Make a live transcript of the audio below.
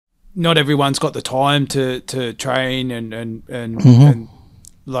not everyone's got the time to train and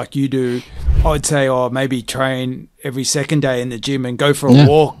like you do. I'd say, maybe train every second day in the gym and go for a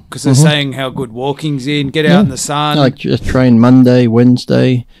walk, because they're saying how good walking's get out in the sun. Like just train Monday,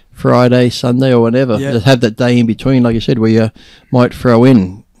 Wednesday, Friday, Sunday, or whatever. Just have that day in between, like you said, where you might throw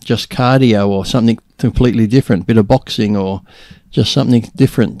in just cardio or something completely different, bit of boxing or just something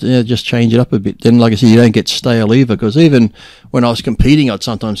different. Just change it up a bit. Then, like I said, you don't get stale either, because even when I was competing, I'd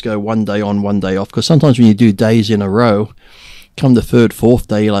sometimes go one day on, one day off, because sometimes when you do days in a row, come the third, fourth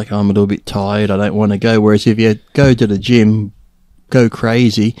day, you're like, I'm a little bit tired, I don't want to go. Whereas if you go to the gym, go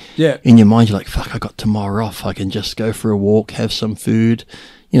crazy, in your mind, you're like, fuck, I got tomorrow off, I can just go for a walk, have some food,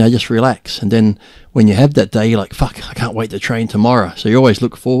 just relax. And then when you have that day, you're like, fuck, I can't wait to train tomorrow. So you always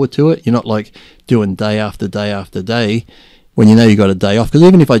look forward to it. You're not like doing day after day after day when you know you got a day off. Because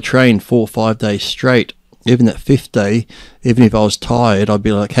even if I trained 4 or 5 days straight, even that fifth day, even if I was tired, I'd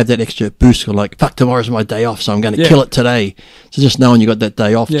be like, have that extra boost, like, fuck, tomorrow's my day off, so I'm going to kill it today. So just knowing you got that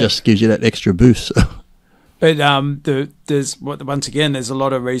day off just gives you that extra boost. But once again, there's a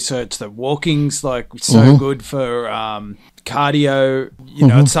lot of research that walking's like so good for cardio.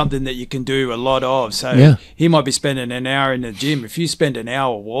 It's something that you can do a lot of. So he might be spending an hour in the gym. If you spend an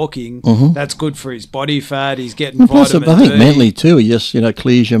hour walking, that's good for his body fat. He's getting vitamin D. I think mentally too, it just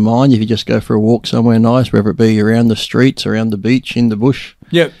clears your mind. If you just go for a walk somewhere nice, whether it be around the streets, around the beach, in the bush.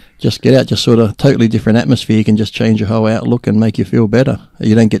 Yep. Just get out, just sort of totally different atmosphere. You can just change your whole outlook and make you feel better.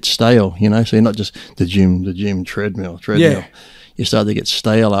 You don't get stale, so you're not just the gym, treadmill. Yeah. You start to get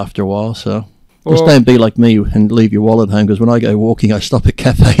stale after a while, so just don't be like me and leave your wallet home, because when I go walking, I stop at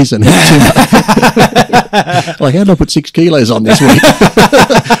cafes and eat too much. Like, how did I put 6 kilos on this week?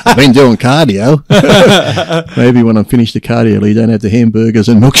 I've been doing cardio. Maybe when I'm finished the cardio, you don't have the hamburgers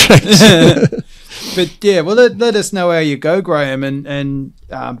and milkshakes. But yeah, well, let us know how you go, Graham, and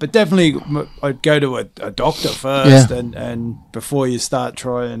but definitely I'd go to a doctor first, and before you start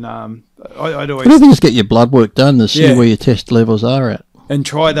trying, I'd always just get your blood work done to see where your test levels are at, and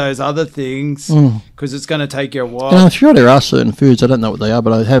try those other things, because it's going to take you a while. And I'm sure there are certain foods, I don't know what they are,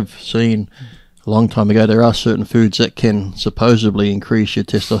 but I have seen a long time ago, there are certain foods that can supposedly increase your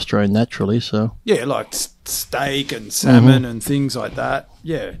testosterone naturally. So like steak and salmon and things like that.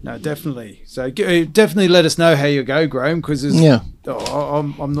 Yeah, no, definitely. So definitely let us know how you go, Graham, because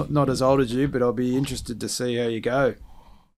I'm not as old as you, but I'll be interested to see how you go.